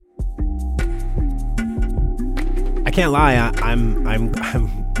I can't lie.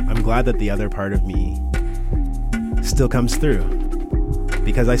 I'm glad that the other part of me still comes through,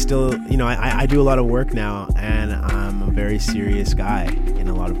 because I still, I do a lot of work now, and I'm a very serious guy in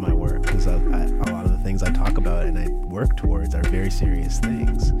a lot of my work, because a lot of the things I talk about and I work towards are very serious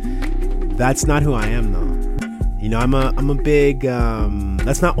things. That's not who I am, though. I'm a big.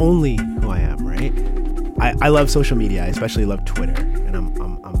 That's not only who I am, right? I love social media. I especially love Twitter, and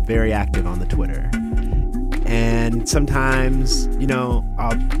I'm very active on the Twitter. And sometimes,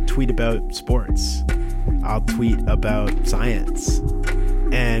 I'll tweet about sports. I'll tweet about science.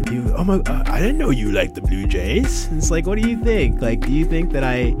 And people, oh my, I didn't know you liked the Blue Jays. And it's like, what do you think? Like, do you think that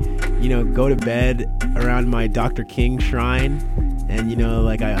I, go to bed around my Dr. King shrine, and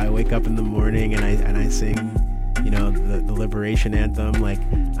I wake up in the morning and I sing, the liberation anthem? Like,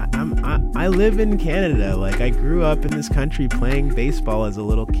 I live in Canada. Like, I grew up in this country playing baseball as a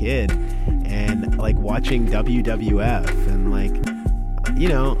little kid, and like watching WWF, and like,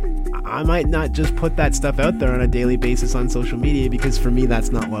 I might not just put that stuff out there on a daily basis on social media, because for me,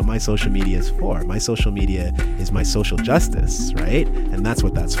 that's not what my social media is for. My social media is my social justice, right? And that's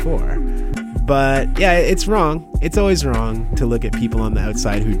what that's for. But yeah, it's wrong. It's always wrong to look at people on the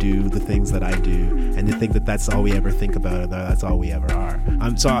outside who do the things that I do, and to think that that's all we ever think about, or that's all we ever are.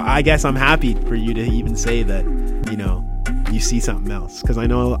 So I guess I'm happy for you to even say that, you see something else, because I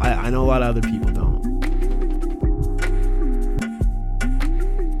know a lot of other people don't.